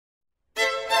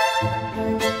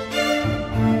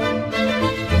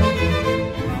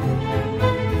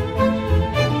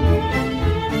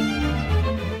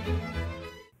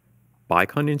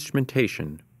Bicon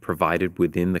instrumentation provided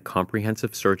within the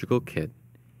comprehensive surgical kit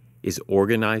is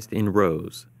organized in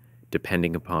rows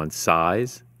depending upon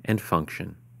size and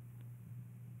function.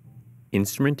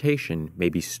 Instrumentation may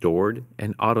be stored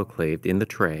and autoclaved in the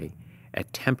tray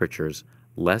at temperatures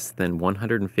less than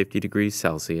 150 degrees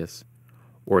Celsius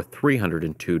or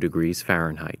 302 degrees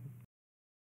Fahrenheit.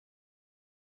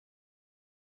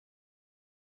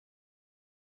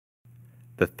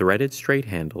 The threaded straight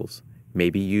handles may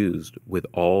be used with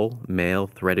all male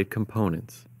threaded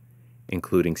components,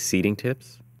 including seating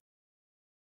tips,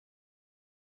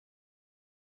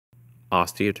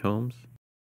 osteotomes,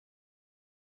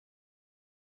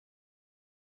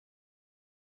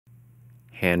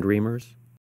 hand reamers,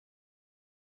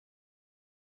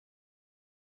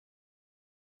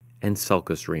 and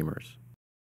sulcus reamers.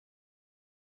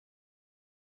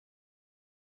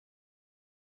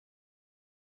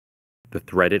 The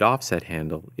threaded offset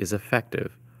handle is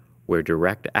effective where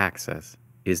direct access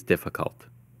is difficult.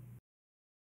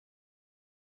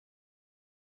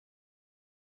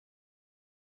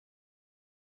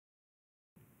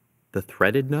 The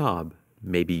threaded knob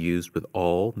may be used with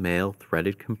all male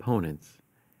threaded components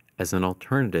as an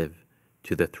alternative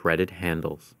to the threaded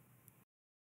handles.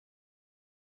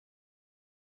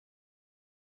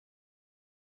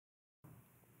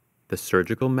 The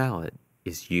surgical mallet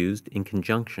is used in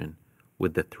conjunction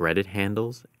with the threaded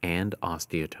handles and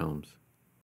osteotomes.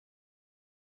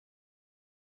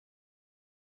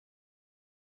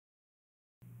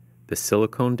 The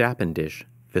silicone Dappen dish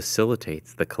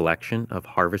facilitates the collection of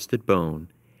harvested bone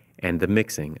and the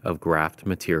mixing of graft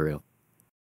material.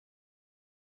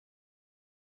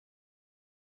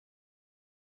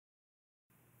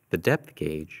 The depth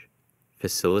gauge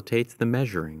facilitates the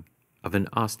measuring of an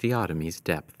osteotomy's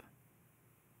depth.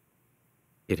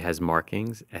 It has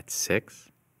markings at 6,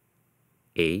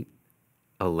 8,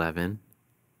 11,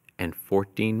 and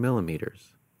 14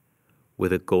 millimeters,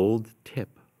 with a gold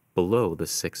tip below the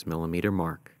 6 millimeter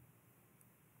mark.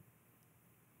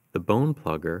 The bone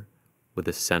plugger with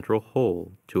a central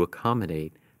hole to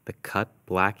accommodate the cut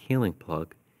black healing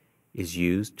plug is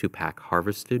used to pack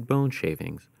harvested bone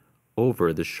shavings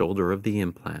over the shoulder of the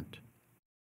implant.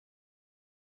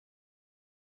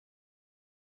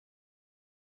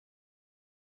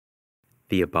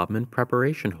 The abutment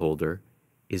preparation holder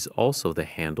is also the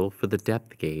handle for the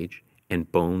depth gauge and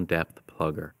bone depth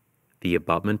plugger. The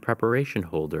abutment preparation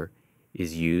holder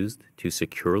is used to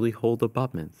securely hold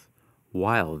abutments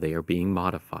while they are being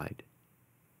modified.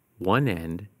 One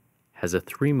end has a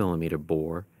 3 millimeter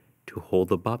bore to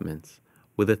hold abutments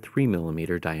with a 3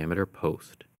 millimeter diameter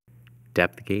post,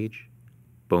 depth gauge,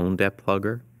 bone depth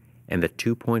plugger, and the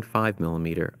 2.5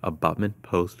 millimeter abutment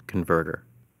post converter.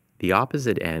 The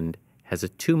opposite end has a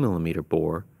 2 millimeter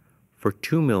bore for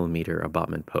 2 millimeter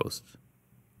abutment posts.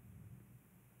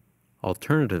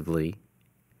 Alternatively,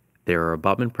 there are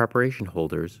abutment preparation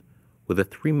holders with a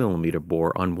 3 millimeter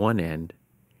bore on one end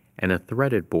and a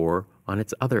threaded bore on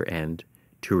its other end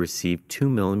to receive 2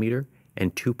 millimeter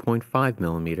and 2.5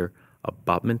 millimeter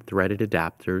abutment threaded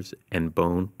adapters and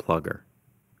bone plugger.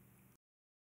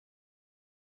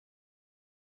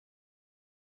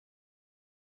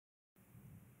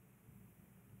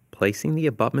 Placing the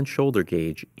abutment shoulder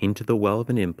gauge into the well of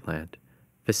an implant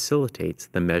facilitates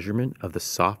the measurement of the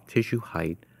soft tissue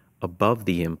height above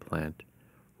the implant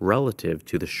relative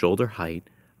to the shoulder height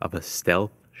of a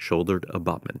stealth shouldered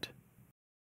abutment.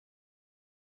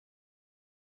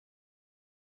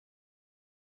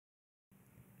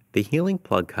 The healing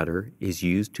plug cutter is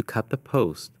used to cut the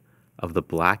post of the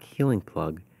black healing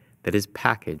plug that is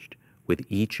packaged with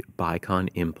each Bicon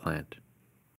implant.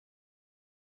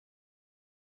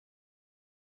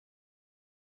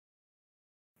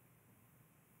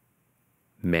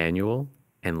 Manual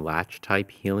and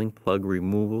latch-type healing plug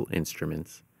removal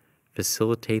instruments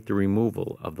facilitate the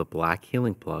removal of the black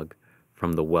healing plug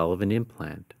from the well of an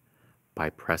implant by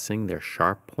pressing their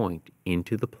sharp point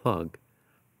into the plug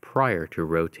prior to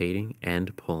rotating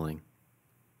and pulling.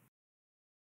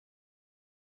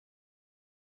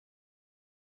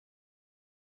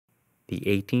 The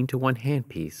 18:1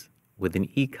 handpiece with an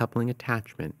E-coupling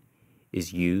attachment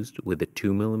is used with a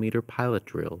 2 millimeter pilot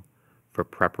drill for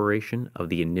preparation of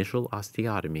the initial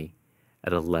osteotomy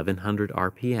at 1100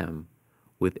 RPM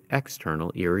with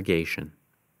external irrigation.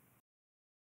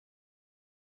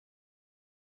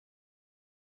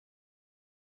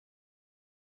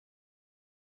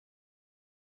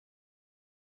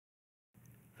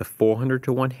 The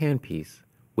 400:1 handpiece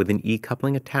with an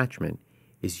E-coupling attachment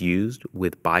is used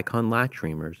with bicon latch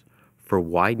reamers for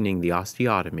widening the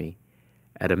osteotomy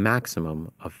at a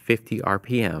maximum of 50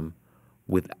 RPM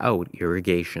without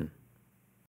irrigation.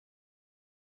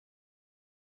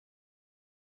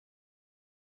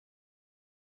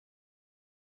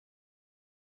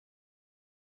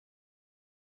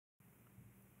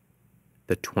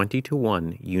 The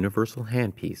 20-to-1 universal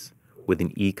handpiece with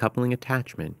an E-coupling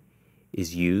attachment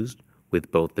is used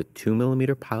with both the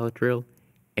 2mm pilot drill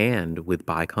and with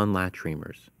bicon latch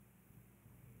reamers.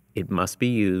 It must be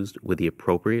used with the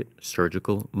appropriate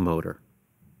surgical motor.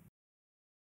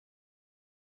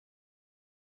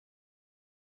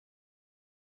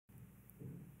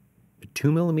 The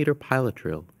 2mm pilot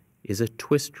drill is a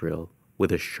twist drill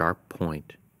with a sharp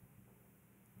point.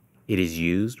 It is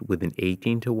used with an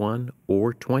 18-to-1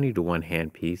 or 20-to-1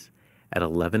 handpiece at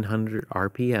 1100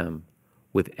 RPM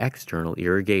with external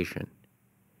irrigation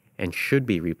and should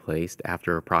be replaced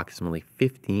after approximately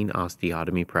 15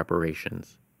 osteotomy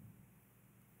preparations.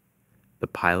 The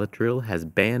pilot drill has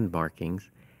band markings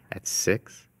at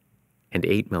 6 and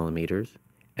 8 millimeters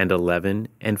and 11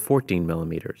 and 14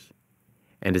 millimeters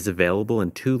and is available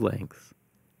in two lengths,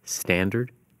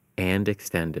 standard and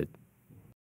extended.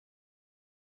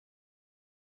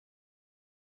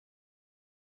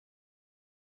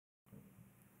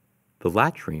 The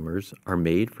latch reamers are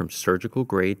made from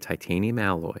surgical-grade titanium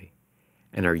alloy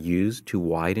and are used to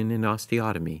widen an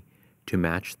osteotomy to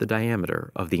match the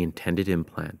diameter of the intended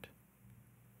implant.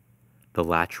 The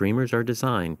latch reamers are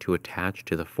designed to attach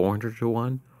to the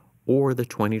 400-to-1 or the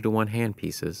 20-to-1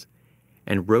 handpieces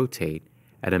and rotate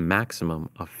at a maximum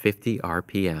of 50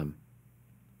 RPM.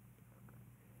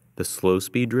 The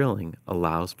slow-speed drilling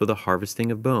allows for the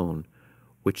harvesting of bone,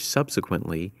 which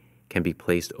subsequently can be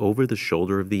placed over the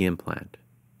shoulder of the implant.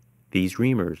 These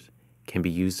reamers can be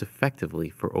used effectively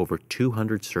for over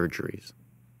 200 surgeries.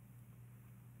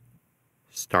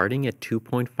 Starting at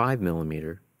 2.5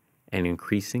 millimeter and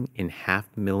increasing in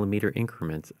half-millimeter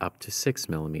increments up to 6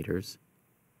 millimeters,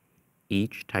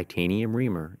 each titanium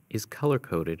reamer is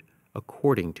color-coded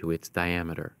according to its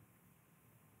diameter.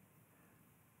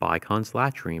 Bicon's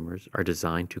latch reamers are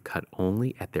designed to cut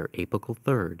only at their apical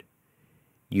third,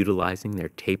 utilizing their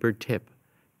tapered tip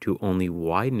to only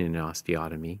widen an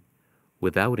osteotomy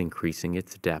without increasing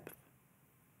its depth.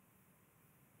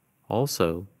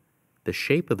 Also, the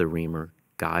shape of the reamer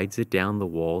guides it down the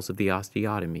walls of the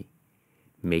osteotomy,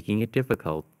 making it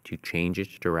difficult to change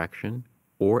its direction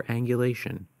or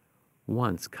angulation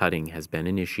once cutting has been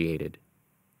initiated.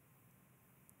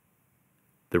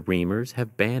 The reamers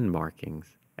have band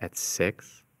markings at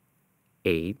 6,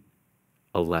 8,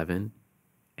 11,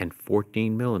 and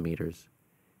 14 millimeters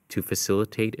to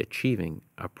facilitate achieving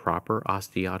a proper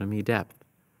osteotomy depth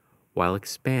while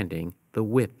expanding the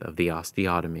width of the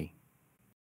osteotomy.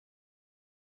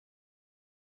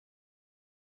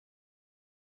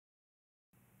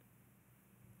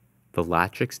 The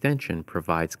latch extension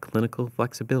provides clinical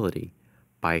flexibility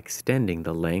by extending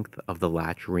the length of the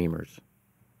latch reamers.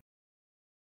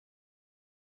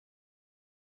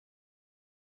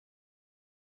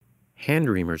 Hand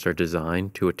reamers are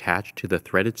designed to attach to the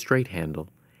threaded straight handle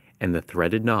and the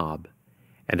threaded knob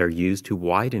and are used to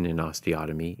widen an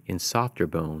osteotomy in softer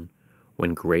bone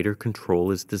when greater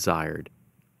control is desired.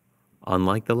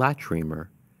 Unlike the latch reamer,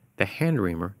 the hand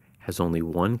reamer has only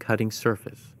one cutting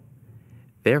surface.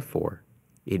 Therefore,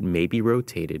 it may be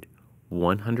rotated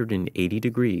 180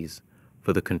 degrees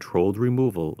for the controlled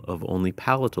removal of only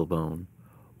palatal bone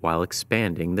while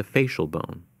expanding the facial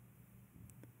bone.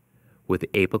 With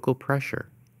apical pressure,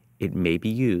 it may be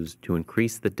used to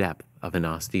increase the depth of an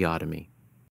osteotomy.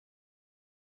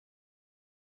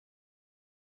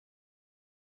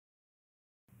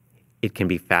 It can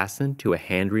be fastened to a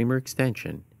hand reamer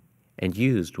extension and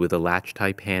used with a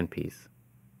latch-type handpiece.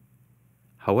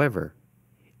 However,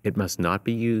 it must not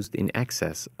be used in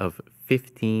excess of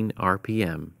 15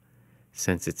 RPM,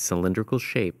 since its cylindrical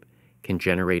shape can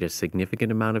generate a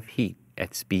significant amount of heat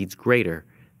at speeds greater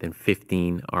than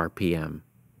 15 RPM.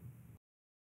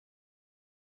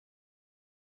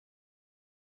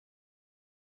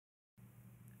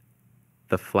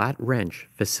 The flat wrench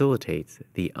facilitates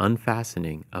the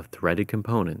unfastening of threaded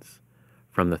components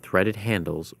from the threaded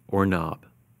handles or knob.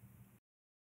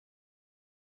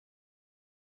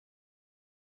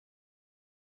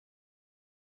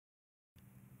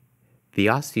 The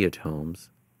osteotomes,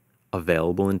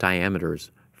 available in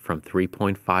diameters from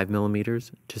 3.5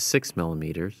 millimeters to 6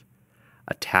 millimeters,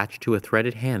 attached to a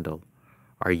threaded handle,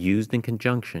 are used in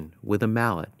conjunction with a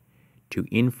mallet to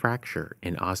infracture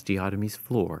an osteotomy's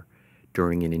floor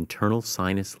during an internal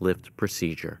sinus lift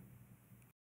procedure.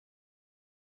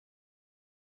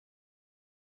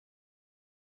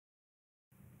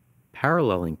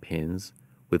 Paralleling pins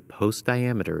with post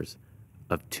diameters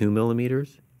of 2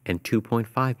 mm and 2.5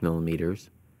 mm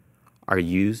are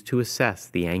used to assess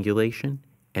the angulation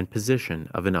and position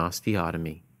of an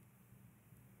osteotomy.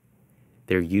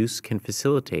 Their use can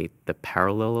facilitate the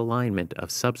parallel alignment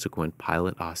of subsequent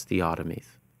pilot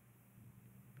osteotomies.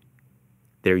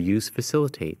 Their use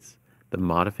facilitates the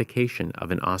modification of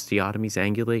an osteotomy's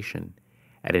angulation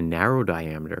at a narrow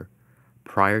diameter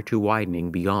prior to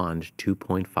widening beyond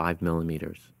 2.5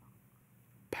 millimeters.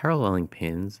 Paralleling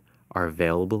pins are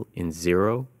available in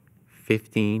 0,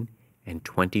 15, and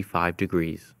 25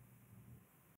 degrees.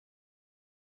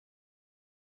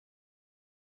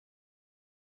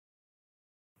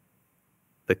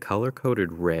 The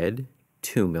color-coded red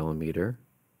 2 mm,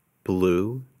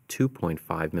 blue 2.5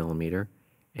 mm,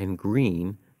 and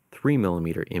green 3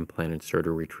 mm implant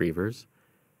inserter retrievers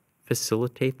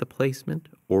facilitate the placement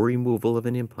or removal of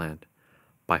an implant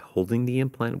by holding the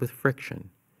implant with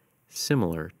friction,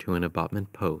 similar to an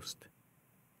abutment post.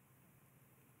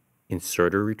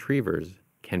 Inserter retrievers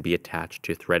can be attached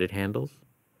to threaded handles,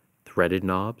 threaded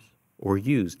knobs, or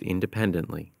used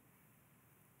independently.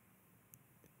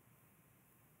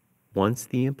 Once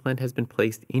the implant has been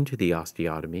placed into the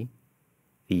osteotomy,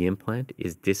 the implant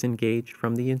is disengaged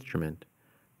from the instrument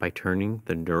by turning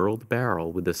the knurled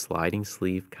barrel with the sliding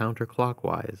sleeve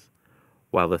counterclockwise,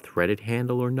 while the threaded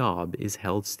handle or knob is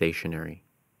held stationary.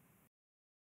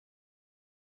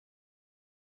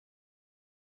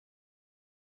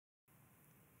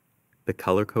 The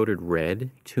color-coded red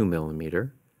 2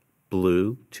 mm,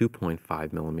 blue 2.5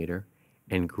 mm,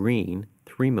 and green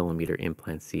 3 mm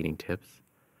implant seating tips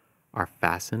are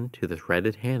fastened to the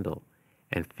threaded handle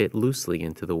and fit loosely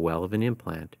into the well of an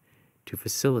implant to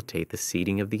facilitate the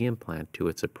seating of the implant to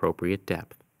its appropriate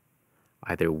depth,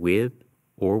 either with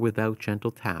or without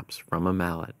gentle taps from a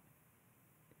mallet.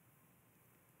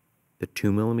 The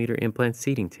 2 mm implant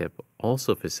seating tip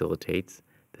also facilitates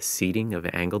the seating of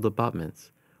angled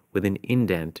abutments with an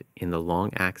indent in the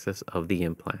long axis of the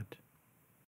implant.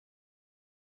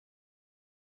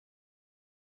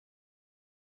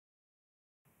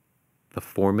 The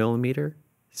 4 mm,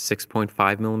 6.5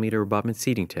 mm abutment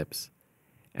seating tips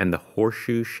and the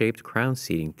horseshoe-shaped crown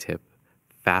seating tip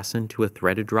fasten to a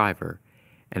threaded driver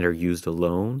and are used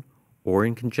alone or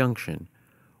in conjunction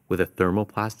with a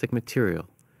thermoplastic material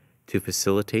to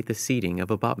facilitate the seating of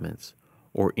abutments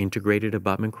or integrated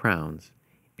abutment crowns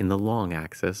in the long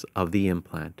axis of the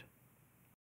implant.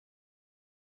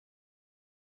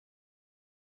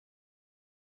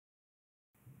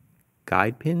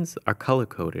 Guide pins are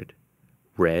color-coded: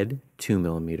 red 2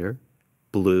 mm,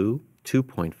 blue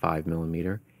 2.5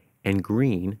 mm, and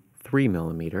green 3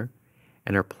 mm,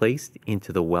 and are placed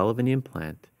into the well of an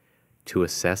implant to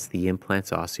assess the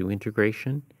implant's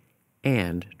osseointegration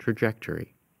and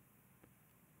trajectory.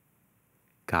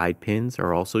 Guide pins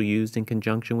are also used in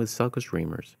conjunction with sulcus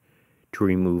reamers to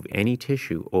remove any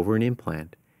tissue over an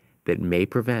implant that may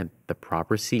prevent the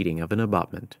proper seating of an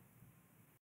abutment.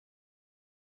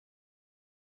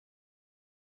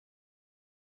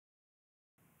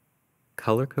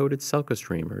 Color-coded sulcus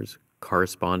reamers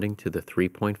corresponding to the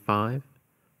 3.5,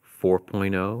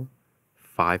 4.0,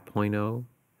 5.0,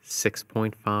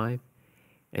 6.5,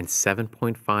 and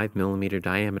 7.5 millimeter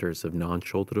diameters of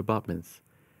non-shouldered abutments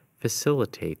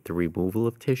facilitate the removal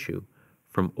of tissue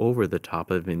from over the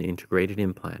top of an integrated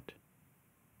implant.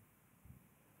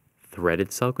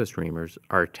 Threaded sulcus reamers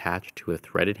are attached to a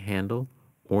threaded handle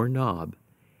or knob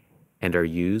and are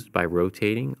used by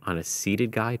rotating on a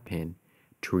seated guide pin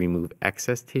to remove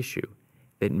excess tissue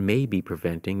that may be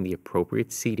preventing the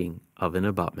appropriate seating of an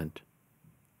abutment.